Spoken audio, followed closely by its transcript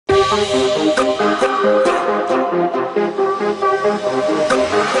Hey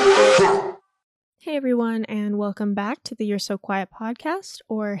everyone, and welcome back to the You're So Quiet podcast,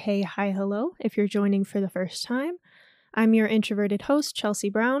 or hey, hi, hello, if you're joining for the first time. I'm your introverted host, Chelsea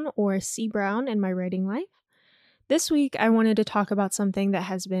Brown, or C Brown in my writing life. This week, I wanted to talk about something that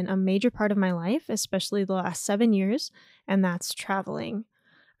has been a major part of my life, especially the last 7 years, and that's traveling.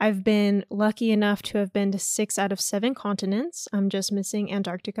 I've been lucky enough to have been to 6 out of 7 continents. I'm just missing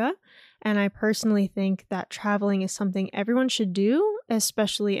Antarctica, and I personally think that traveling is something everyone should do,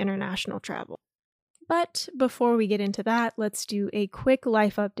 especially international travel. But before we get into that, let's do a quick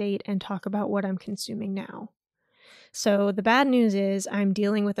life update and talk about what I'm consuming now. So the bad news is I'm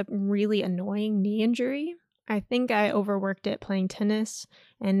dealing with a really annoying knee injury. I think I overworked it playing tennis,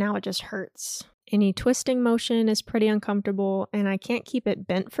 and now it just hurts. Any twisting motion is pretty uncomfortable, and I can't keep it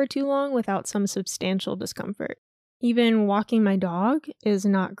bent for too long without some substantial discomfort. Even walking my dog is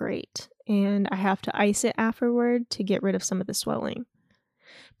not great, and I have to ice it afterward to get rid of some of the swelling.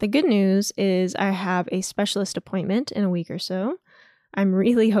 The good news is I have a specialist appointment in a week or so. I'm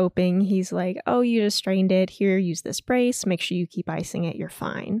really hoping he's like, oh, you just strained it. Here, use this brace. Make sure you keep icing it. You're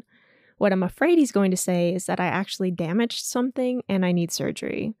fine. What I'm afraid he's going to say is that I actually damaged something and I need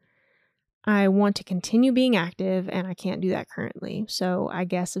surgery. I want to continue being active and I can't do that currently. So I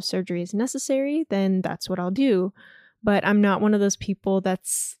guess if surgery is necessary, then that's what I'll do. But I'm not one of those people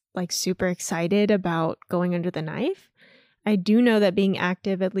that's like super excited about going under the knife. I do know that being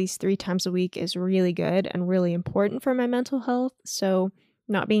active at least 3 times a week is really good and really important for my mental health. So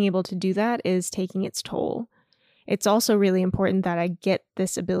not being able to do that is taking its toll. It's also really important that I get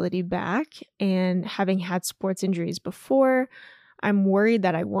this ability back, and having had sports injuries before, I'm worried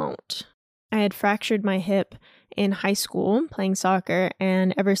that I won't. I had fractured my hip in high school playing soccer,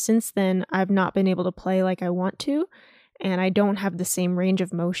 and ever since then, I've not been able to play like I want to, and I don't have the same range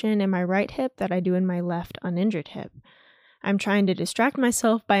of motion in my right hip that I do in my left uninjured hip. I'm trying to distract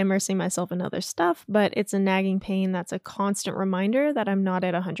myself by immersing myself in other stuff, but it's a nagging pain that's a constant reminder that I'm not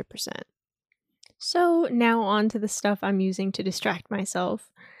at 100%. So now on to the stuff I'm using to distract myself.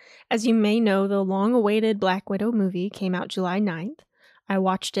 As you may know, the long-awaited Black Widow movie came out July 9th. I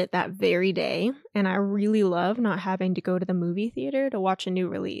watched it that very day, and I really love not having to go to the movie theater to watch a new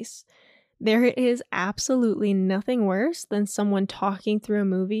release. There is absolutely nothing worse than someone talking through a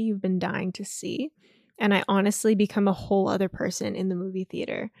movie you've been dying to see, and I honestly become a whole other person in the movie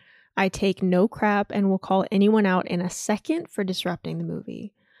theater. I take no crap and will call anyone out in a second for disrupting the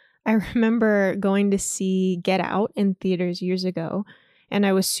movie. I remember going to see Get Out in theaters years ago, and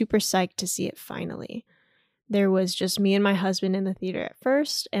I was super psyched to see it finally. There was just me and my husband in the theater at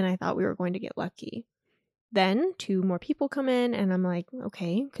first, and I thought we were going to get lucky. Then 2 more people come in, and I'm like,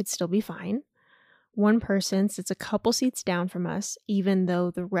 okay, could still be fine. One person sits a couple seats down from us, even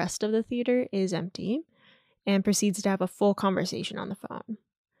though the rest of the theater is empty, and proceeds to have a full conversation on the phone.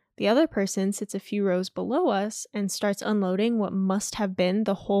 The other person sits a few rows below us and starts unloading what must have been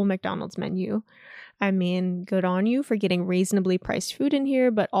the whole McDonald's menu. I mean, good on you for getting reasonably priced food in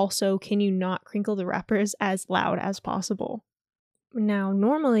here, but also can you not crinkle the wrappers as loud as possible? Now,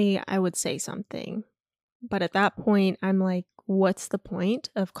 normally I would say something, but at that point I'm like, what's the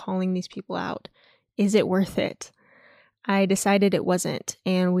point of calling these people out? Is it worth it? I decided it wasn't,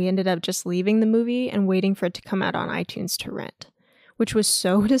 and we ended up just leaving the movie and waiting for it to come out on iTunes to rent, which was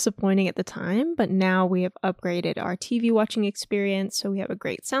so disappointing at the time, but now we have upgraded our TV watching experience, so we have a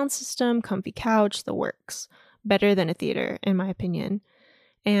great sound system, comfy couch, the works. Better than a theater, in my opinion.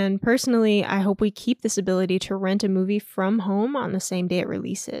 And personally, I hope we keep this ability to rent a movie from home on the same day it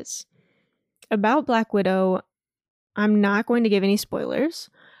releases. About Black Widow, I'm not going to give any spoilers,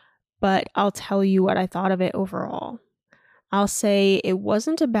 but I'll tell you what I thought of it overall. I'll say it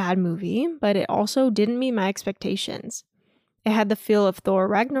wasn't a bad movie, but it also didn't meet my expectations. It had the feel of Thor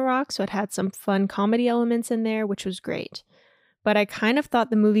Ragnarok, so it had some fun comedy elements in there, which was great. But I kind of thought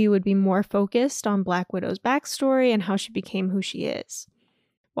the movie would be more focused on Black Widow's backstory and how she became who she is.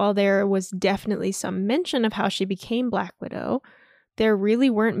 While there was definitely some mention of how she became Black Widow, there really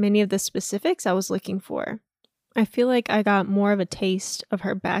weren't many of the specifics I was looking for. I feel like I got more of a taste of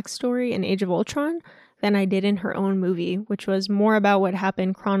her backstory in Age of Ultron than I did in her own movie, which was more about what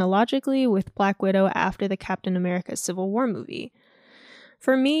happened chronologically with Black Widow after the Captain America Civil War movie.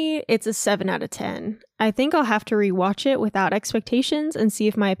 For me, it's a 7 out of 10. I think I'll have to rewatch it without expectations and see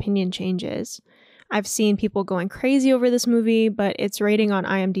if my opinion changes. I've seen people going crazy over this movie, but its rating on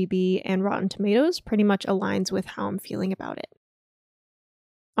IMDb and Rotten Tomatoes pretty much aligns with how I'm feeling about it.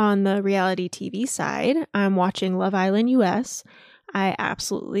 On the reality TV side, I'm watching Love Island US. I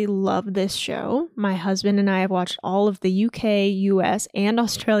absolutely love this show. My husband and I have watched all of the UK, US, and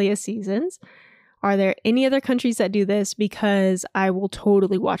Australia seasons. Are there any other countries that do this? Because I will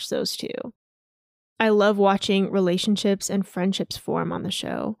totally watch those too. I love watching relationships and friendships form on the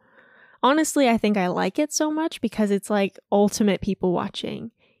show. Honestly, I think I like it so much because it's like ultimate people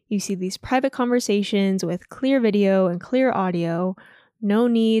watching. You see these private conversations with clear video and clear audio. No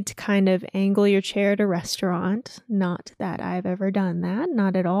need to kind of angle your chair at a restaurant. Not that I've ever done that.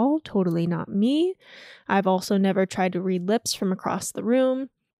 Not at all. Totally not me. I've also never tried to read lips from across the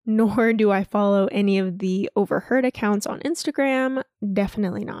room. Nor do I follow any of the overheard accounts on Instagram.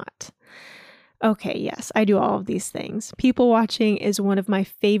 Definitely not. Okay, yes, I do all of these things. People watching is one of my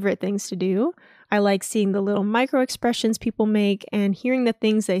favorite things to do. I like seeing the little micro expressions people make and hearing the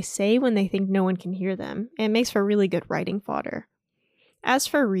things they say when they think no one can hear them. It makes for really good writing fodder. As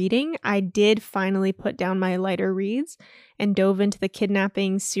for reading, I did finally put down my lighter reads and dove into the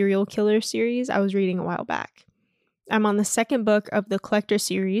kidnapping serial killer series I was reading a while back. I'm on the second book of the Collector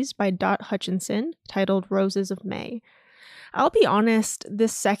series by Dot Hutchinson, titled Roses of May. I'll be honest,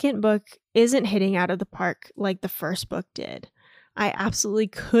 this second book isn't hitting out of the park like the first book did. I absolutely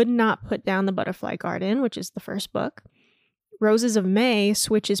could not put down The Butterfly Garden, which is the first book. Roses of May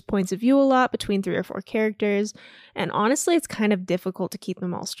switches points of view a lot between 3 or 4 characters, and honestly, it's kind of difficult to keep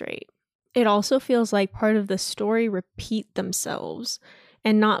them all straight. It also feels like part of the story repeat themselves,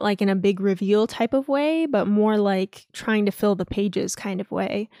 and not like in a big reveal type of way, but more like trying to fill the pages kind of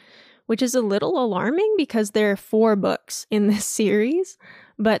way, which is a little alarming because there are 4 books in this series,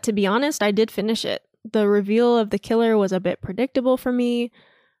 but to be honest, I did finish it. The reveal of the killer was a bit predictable for me.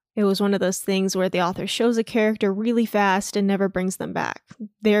 It was one of those things where the author shows a character really fast and never brings them back.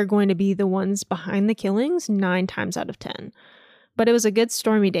 They're going to be the ones behind the killings 9 times out of 10. But it was a good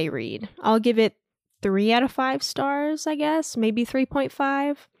Stormy Day read. I'll give it 3 out of 5 stars, I guess, maybe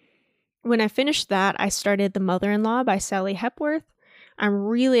 3.5. When I finished that, I started The Mother-in-Law by Sally Hepworth. I'm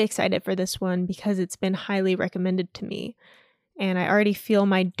really excited for this one because it's been highly recommended to me. And I already feel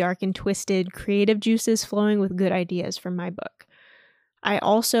my dark and twisted creative juices flowing with good ideas from my book. I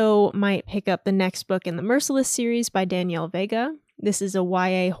also might pick up the next book in the Merciless series by Danielle Vega. This is a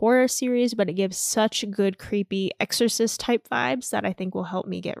YA horror series, but it gives such good creepy exorcist type vibes that I think will help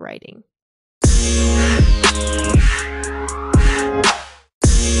me get writing.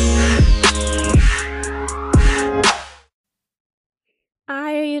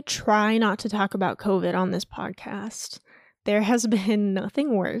 I try not to talk about COVID on this podcast. There has been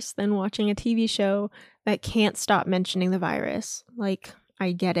nothing worse than watching a TV show that can't stop mentioning the virus. Like,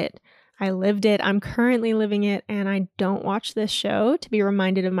 I get it. I lived it. I'm currently living it, and I don't watch this show to be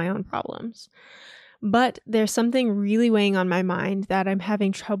reminded of my own problems. But there's something really weighing on my mind that I'm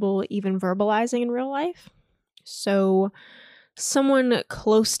having trouble even verbalizing in real life. So, someone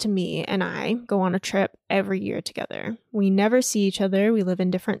close to me and I go on a trip every year together. We never see each other. We live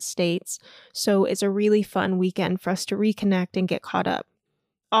in different states. So it's a really fun weekend for us to reconnect and get caught up.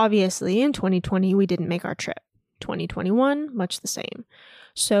 Obviously, in 2020, we didn't make our trip. 2021, much the same.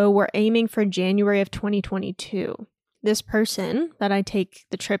 So we're aiming for January of 2022. This person that I take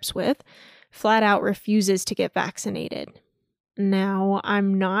the trips with flat out refuses to get vaccinated. Now,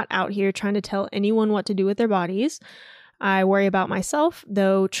 I'm not out here trying to tell anyone what to do with their bodies. I worry about myself,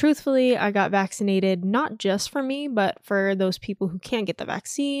 though truthfully, I got vaccinated not just for me, but for those people who can't get the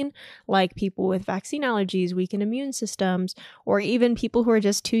vaccine, like people with vaccine allergies, weakened immune systems, or even people who are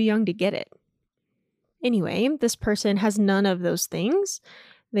just too young to get it. Anyway, this person has none of those things.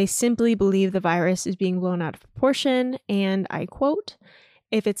 They simply believe the virus is being blown out of proportion, and I quote,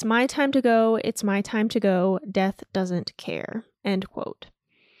 "If it's my time to go, it's my time to go. Death doesn't care," end quote.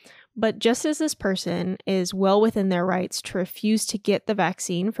 But just as this person is well within their rights to refuse to get the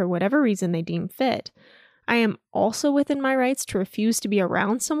vaccine for whatever reason they deem fit, I am also within my rights to refuse to be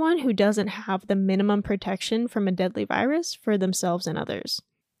around someone who doesn't have the minimum protection from a deadly virus for themselves and others.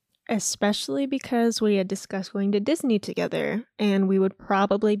 Especially because we had discussed going to Disney together, and we would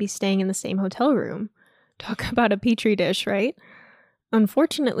probably be staying in the same hotel room. Talk about a petri dish, right?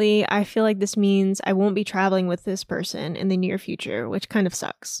 Unfortunately, I feel like this means I won't be traveling with this person in the near future, which kind of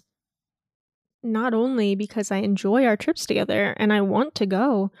sucks. Not only because I enjoy our trips together and I want to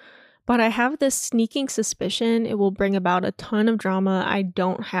go, but I have this sneaking suspicion it will bring about a ton of drama I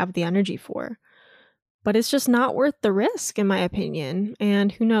don't have the energy for. But it's just not worth the risk, in my opinion,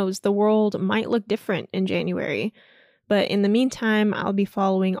 and who knows, the world might look different in January. But in the meantime, I'll be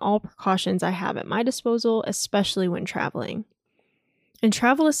following all precautions I have at my disposal, especially when traveling. And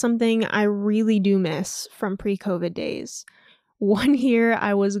travel is something I really do miss from pre-COVID days. One year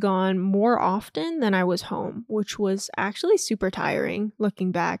I was gone more often than I was home, which was actually super tiring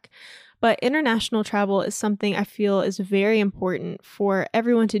looking back. But international travel is something I feel is very important for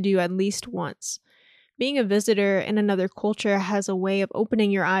everyone to do at least once. Being a visitor in another culture has a way of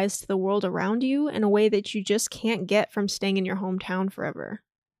opening your eyes to the world around you in a way that you just can't get from staying in your hometown forever.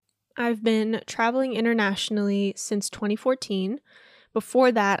 I've been traveling internationally since 2014.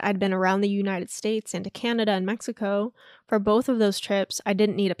 Before that, I'd been around the United States and to Canada and Mexico. For both of those trips, I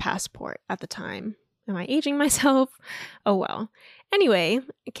didn't need a passport at the time. Am I aging myself? Oh well. Anyway,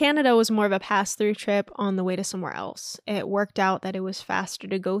 Canada was more of a pass-through trip on the way to somewhere else. It worked out that it was faster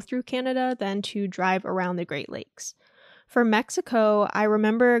to go through Canada than to drive around the Great Lakes. For Mexico, I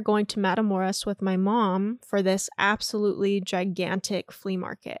remember going to Matamoros with my mom for this absolutely gigantic flea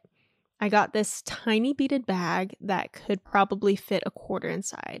market. I got this tiny beaded bag that could probably fit a quarter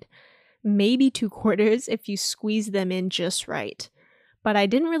inside. Maybe 2 quarters if you squeeze them in just right. But I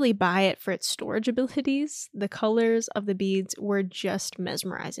didn't really buy it for its storage abilities. The colors of the beads were just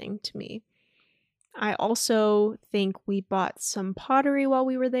mesmerizing to me. I also think we bought some pottery while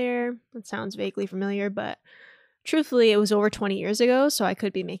we were there. That sounds vaguely familiar, but truthfully, it was over 20 years ago, so I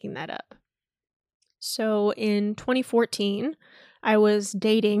could be making that up. So in 2014, I was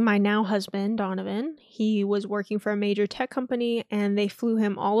dating my now husband, Donovan. He was working for a major tech company, and they flew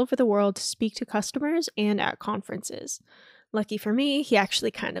him all over the world to speak to customers and at conferences. Lucky for me, he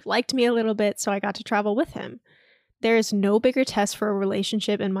actually kind of liked me a little bit, so I got to travel with him. There is no bigger test for a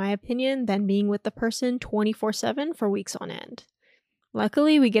relationship, in my opinion, than being with the person 24/7 for weeks on end.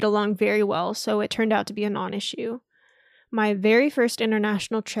 Luckily, we get along very well, so it turned out to be a non-issue. My very first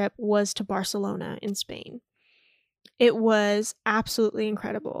international trip was to Barcelona in Spain. It was absolutely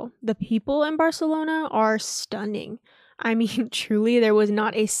incredible. The people in Barcelona are stunning. I mean, truly, there was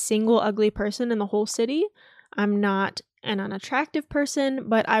not a single ugly person in the whole city. I'm not an unattractive person,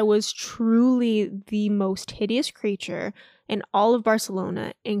 but I was truly the most hideous creature in all of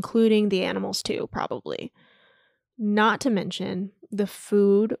Barcelona, including the animals too, probably. Not to mention, the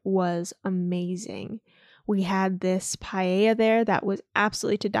food was amazing. We had this paella there that was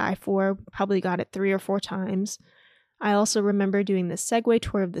absolutely to die for. Probably got it 3 or 4 times. I also remember doing the Segway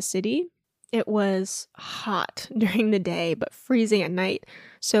tour of the city. It was hot during the day, but freezing at night.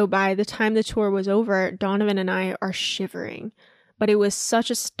 So by the time the tour was over, Donovan and I are shivering. But it was such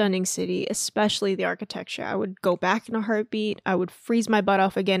a stunning city, especially the architecture. I would go back in a heartbeat. I would freeze my butt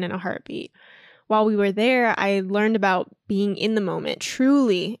off again in a heartbeat. While we were there, I learned about being in the moment,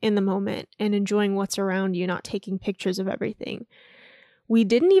 truly in the moment, and enjoying what's around you, not taking pictures of everything. We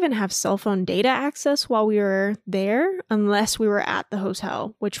didn't even have cell phone data access while we were there unless we were at the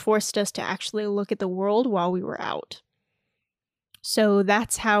hotel, which forced us to actually look at the world while we were out. So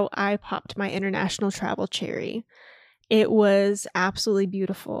that's how I popped my international travel cherry. It was absolutely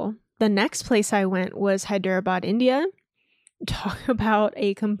beautiful. The next place I went was Hyderabad, India. Talk about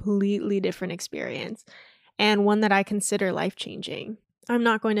a completely different experience and one that I consider life-changing. I'm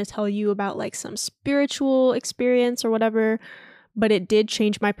not going to tell you about like some spiritual experience or whatever, but it did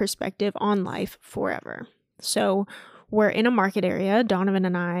change my perspective on life forever. So we're in a market area, Donovan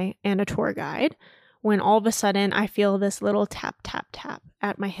and I, and a tour guide, when all of a sudden I feel this little tap, tap, tap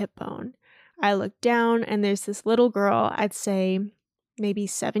at my hip bone. I look down and there's this little girl, I'd say maybe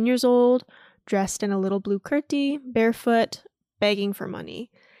 7 years old, dressed in a little blue kurti, barefoot, begging for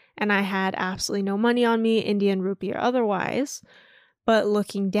money. And I had absolutely no money on me, Indian rupee or otherwise. But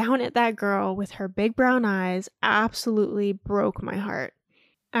looking down at that girl with her big brown eyes absolutely broke my heart.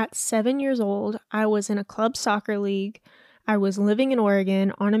 At 7 years old, I was in a club soccer league. I was living in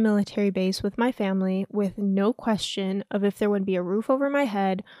Oregon on a military base with my family with no question of if there would be a roof over my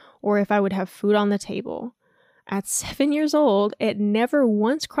head or if I would have food on the table. At 7 years old, it never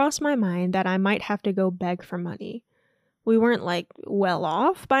once crossed my mind that I might have to go beg for money. We weren't like well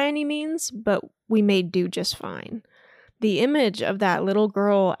off by any means, but we made do just fine. The image of that little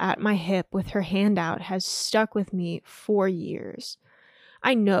girl at my hip with her hand out has stuck with me for years.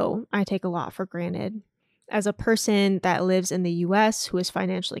 I know I take a lot for granted. As a person that lives in the US who is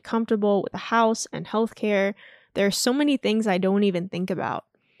financially comfortable with a house and healthcare, there are so many things I don't even think about.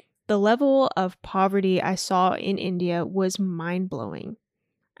 The level of poverty I saw in India was mind-blowing.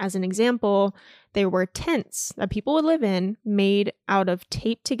 As an example, there were tents that people would live in made out of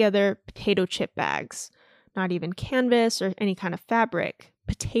taped together potato chip bags. Not even canvas or any kind of fabric,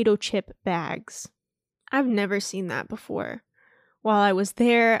 potato chip bags. I've never seen that before. While I was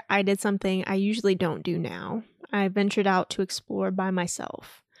there, I did something I usually don't do now. I ventured out to explore by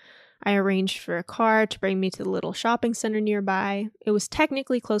myself. I arranged for a car to bring me to the little shopping center nearby. It was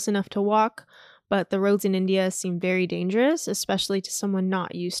technically close enough to walk, but the roads in India seem very dangerous, especially to someone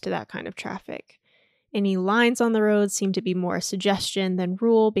not used to that kind of traffic. Any lines on the road seemed to be more a suggestion than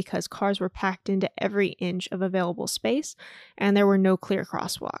rule because cars were packed into every inch of available space and there were no clear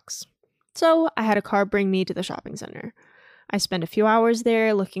crosswalks. So I had a car bring me to the shopping center. I spent a few hours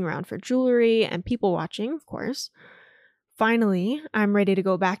there looking around for jewelry and people watching, of course. Finally, I'm ready to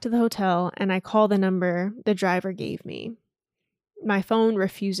go back to the hotel and I call the number the driver gave me. My phone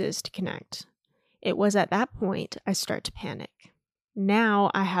refuses to connect. It was at that point I start to panic. Now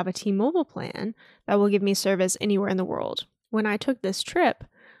I have a T-Mobile plan that will give me service anywhere in the world. When I took this trip,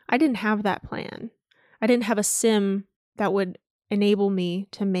 I didn't have that plan. I didn't have a SIM that would enable me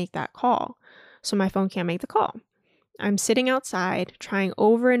to make that call, so my phone can't make the call. I'm sitting outside trying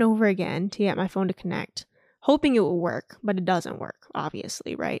over and over again to get my phone to connect, hoping it will work, but it doesn't work,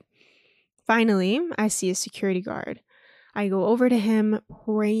 obviously, right? Finally, I see a security guard. I go over to him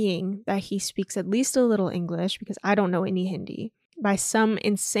praying that he speaks at least a little English because I don't know any Hindi. By some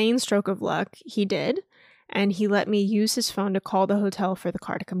insane stroke of luck, he did, and he let me use his phone to call the hotel for the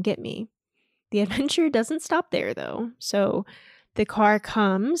car to come get me. The adventure doesn't stop there, though. So the car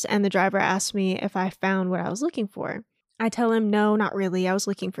comes, and the driver asks me if I found what I was looking for. I tell him, no, not really. I was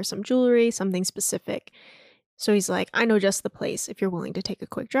looking for some jewelry, something specific. So he's like, I know just the place if you're willing to take a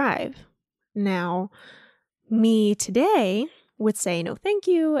quick drive. Now, me today would say no thank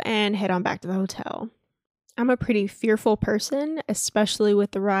you and head on back to the hotel. I'm a pretty fearful person, especially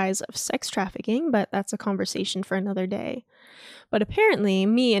with the rise of sex trafficking, but that's a conversation for another day. But apparently,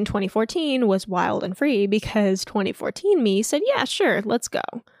 me in 2014 was wild and free because 2014 me said, yeah, sure, let's go.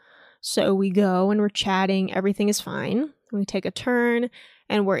 So we go and we're chatting, everything is fine. We take a turn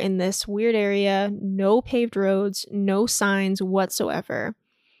and we're in this weird area, no paved roads, no signs whatsoever.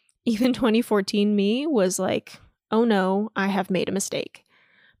 Even 2014 me was like, oh no, I have made a mistake.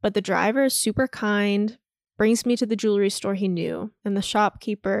 But the driver is super kind, brings me to the jewelry store he knew, and the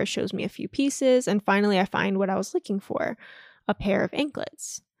shopkeeper shows me a few pieces, and finally I find what I was looking for, a pair of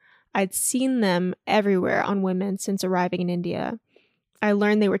anklets. I'd seen them everywhere on women since arriving in India. I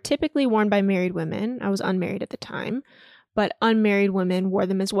learned they were typically worn by married women. I was unmarried at the time, but unmarried women wore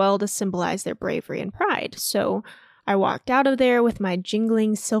them as well to symbolize their bravery and pride. So I walked out of there with my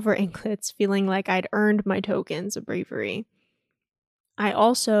jingling silver anklets, feeling like I'd earned my tokens of bravery. I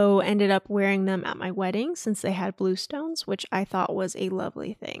also ended up wearing them at my wedding since they had blue stones, which I thought was a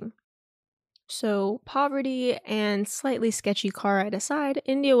lovely thing. So, poverty and slightly sketchy car ride aside,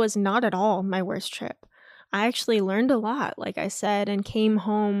 India was not at all my worst trip. I actually learned a lot, like I said, and came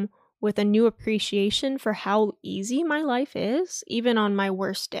home with a new appreciation for how easy my life is, even on my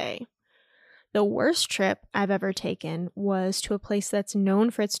worst day. The worst trip I've ever taken was to a place that's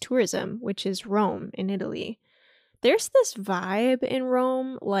known for its tourism, which is Rome in Italy. There's this vibe in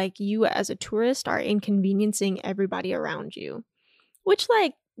Rome, like you as a tourist are inconveniencing everybody around you. Which,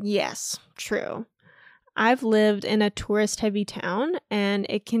 yes, true. I've lived in a tourist-heavy town, and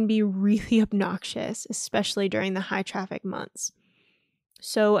it can be really obnoxious, especially during the high traffic months.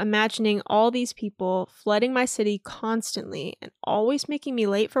 So imagining all these people flooding my city constantly and always making me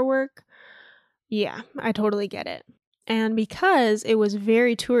late for work, yeah, I totally get it. And because it was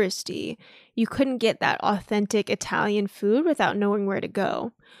very touristy, you couldn't get that authentic Italian food without knowing where to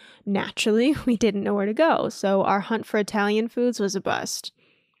go. Naturally, we didn't know where to go, so our hunt for Italian foods was a bust.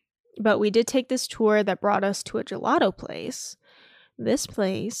 But we did take this tour that brought us to a gelato place. This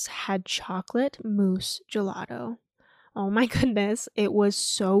place had chocolate mousse gelato. Oh my goodness, it was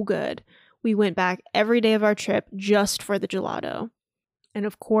so good. We went back every day of our trip just for the gelato. And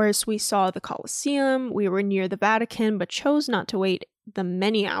of course, we saw the Colosseum, we were near the Vatican, but chose not to wait the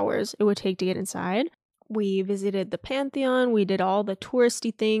many hours it would take to get inside. We visited the Pantheon, we did all the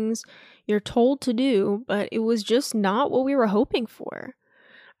touristy things you're told to do, but it was just not what we were hoping for.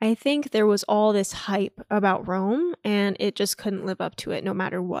 I think there was all this hype about Rome, and it just couldn't live up to it no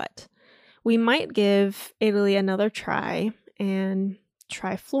matter what. We might give Italy another try and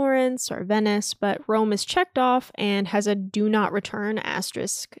try Florence or Venice, but Rome is checked off and has a do not return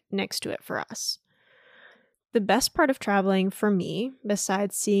asterisk next to it for us. The best part of traveling for me,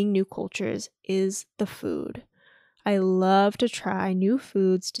 besides seeing new cultures, is the food. I love to try new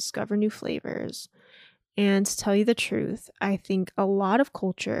foods, discover new flavors. And to tell you the truth, I think a lot of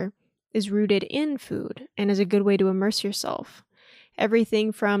culture is rooted in food and is a good way to immerse yourself.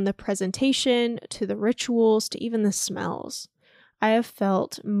 Everything from the presentation to the rituals to even the smells. I have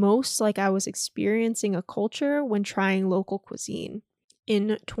felt most like I was experiencing a culture when trying local cuisine.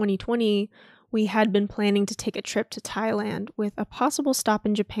 In 2020, we had been planning to take a trip to Thailand with a possible stop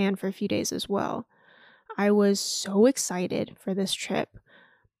in Japan for a few days as well. I was so excited for this trip,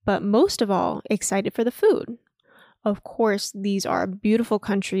 but most of all, excited for the food. Of course, these are beautiful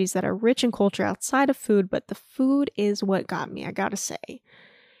countries that are rich in culture outside of food, but the food is what got me, I gotta say.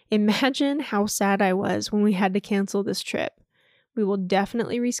 Imagine how sad I was when we had to cancel this trip. We will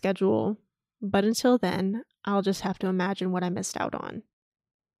definitely reschedule, but until then, I'll just have to imagine what I missed out on.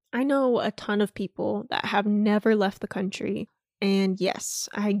 I know a ton of people that have never left the country, and yes,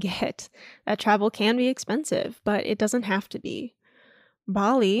 I get that travel can be expensive, but it doesn't have to be.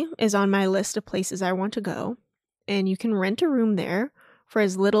 Bali is on my list of places I want to go, and you can rent a room there for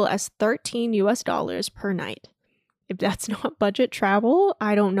as little as $13 per night. If that's not budget travel,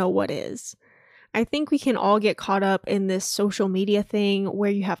 I don't know what is. I think we can all get caught up in this social media thing where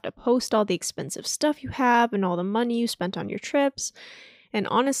you have to post all the expensive stuff you have and all the money you spent on your trips. And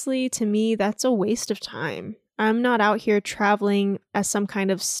honestly, to me, that's a waste of time. I'm not out here traveling as some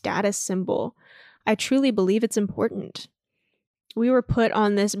kind of status symbol. I truly believe it's important. We were put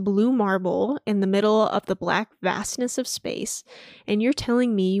on this blue marble in the middle of the black vastness of space, and you're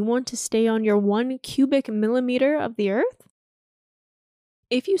telling me you want to stay on your 1 cubic millimeter of the earth?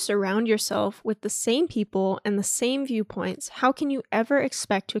 If you surround yourself with the same people and the same viewpoints, how can you ever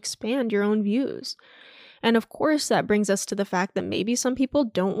expect to expand your own views? And of course, that brings us to the fact that maybe some people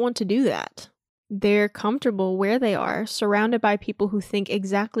don't want to do that. They're comfortable where they are, surrounded by people who think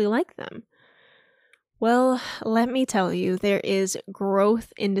exactly like them. Well, let me tell you, there is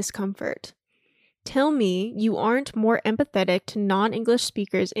growth in discomfort. Tell me you aren't more empathetic to non-English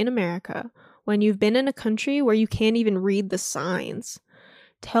speakers in America when you've been in a country where you can't even read the signs.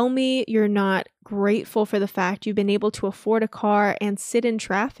 Tell me you're not grateful for the fact you've been able to afford a car and sit in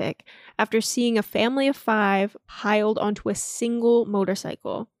traffic after seeing a family of 5 piled onto a single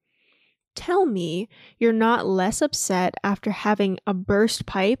motorcycle. Tell me you're not less upset after having a burst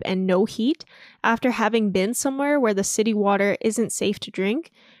pipe and no heat, after having been somewhere where the city water isn't safe to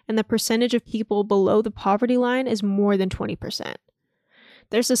drink and the percentage of people below the poverty line is more than 20%.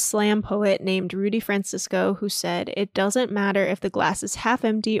 There's a slam poet named Rudy Francisco who said, "It doesn't matter if the glass is half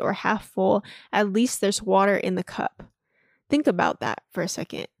empty or half full, at least there's water in the cup." Think about that for a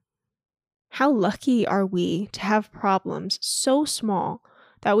second. How lucky are we to have problems so small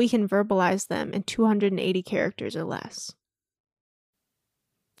that we can verbalize them in 280 characters or less?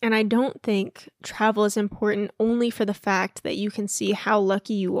 And I don't think travel is important only for the fact that you can see how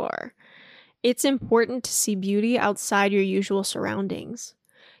lucky you are. It's important to see beauty outside your usual surroundings.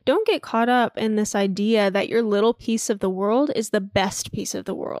 Don't get caught up in this idea that your little piece of the world is the best piece of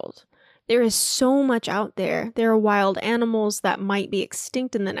the world. There is so much out there. There are wild animals that might be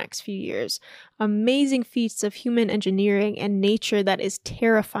extinct in the next few years, amazing feats of human engineering, and nature that is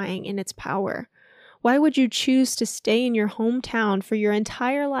terrifying in its power. Why would you choose to stay in your hometown for your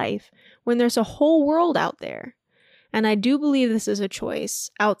entire life when there's a whole world out there? And I do believe this is a choice,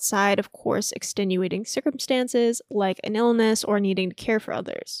 outside, of course, extenuating circumstances like an illness or needing to care for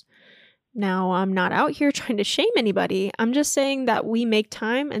others. Now, I'm not out here trying to shame anybody. I'm just saying that we make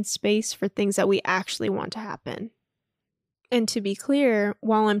time and space for things that we actually want to happen. And to be clear,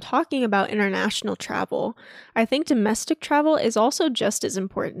 while I'm talking about international travel, I think domestic travel is also just as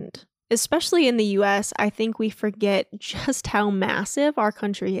important. Especially in the US, I think we forget just how massive our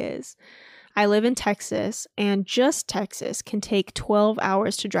country is. I live in Texas, and just Texas can take 12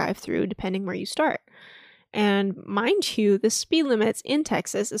 hours to drive through, depending where you start. And mind you, the speed limits in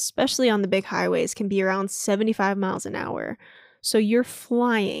Texas, especially on the big highways, can be around 75 miles an hour. So you're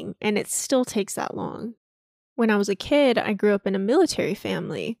flying, and it still takes that long. When I was a kid, I grew up in a military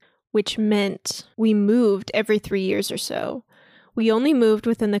family, which meant we moved every 3 years or so. We only moved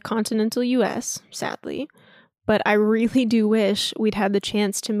within the continental US, sadly. But I really do wish we'd had the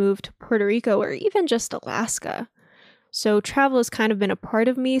chance to move to Puerto Rico or even just Alaska. So travel has kind of been a part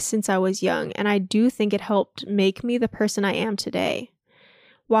of me since I was young, and I do think it helped make me the person I am today.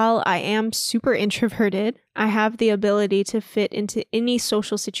 While I am super introverted, I have the ability to fit into any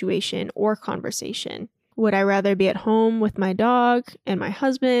social situation or conversation. Would I rather be at home with my dog and my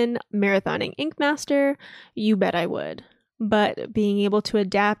husband, marathoning Ink Master? You bet I would. But being able to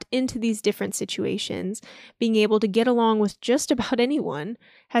adapt into these different situations, being able to get along with just about anyone,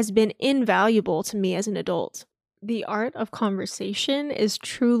 has been invaluable to me as an adult. The art of conversation is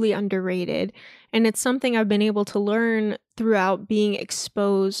truly underrated, and it's something I've been able to learn throughout being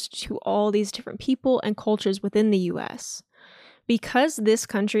exposed to all these different people and cultures within the US. Because this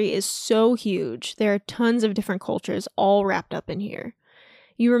country is so huge, there are tons of different cultures all wrapped up in here.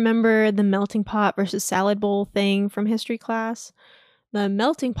 You remember the melting pot versus salad bowl thing from history class? The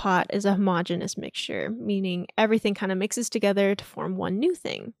melting pot is a homogeneous mixture, meaning everything kind of mixes together to form one new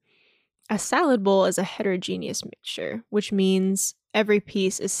thing. A salad bowl is a heterogeneous mixture, which means every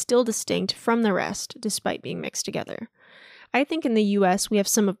piece is still distinct from the rest despite being mixed together. I think in the US we have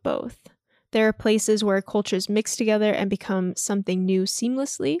some of both. There are places where cultures mix together and become something new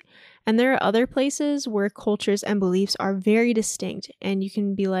seamlessly, and there are other places where cultures and beliefs are very distinct, and you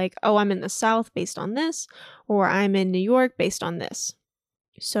can be like, oh, I'm in the South based on this, or I'm in New York based on this.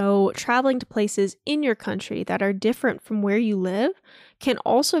 So, traveling to places in your country that are different from where you live can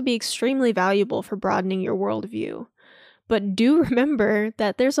also be extremely valuable for broadening your worldview. But do remember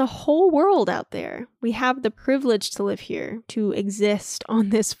that there's a whole world out there. We have the privilege to live here, to exist on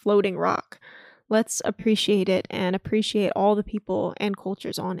this floating rock. Let's appreciate it and appreciate all the people and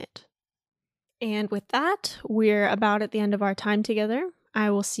cultures on it. And with that, we're about at the end of our time together. I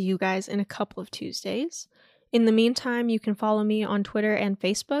will see you guys in a couple of Tuesdays. In the meantime, you can follow me on Twitter and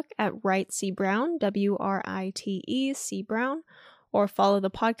Facebook at WriteCBrown, WRITE Brown, or follow the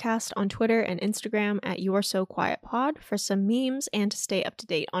podcast on Twitter and Instagram at You're So Quiet Pod for some memes and to stay up to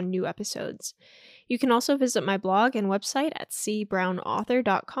date on new episodes. You can also visit my blog and website at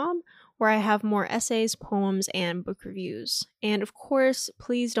cbrownauthor.com, where I have more essays, poems, and book reviews. And of course,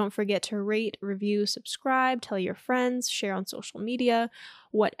 please don't forget to rate, review, subscribe, tell your friends, share on social media,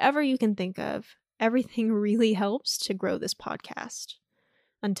 whatever you can think of. Everything really helps to grow this podcast.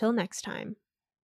 Until next time.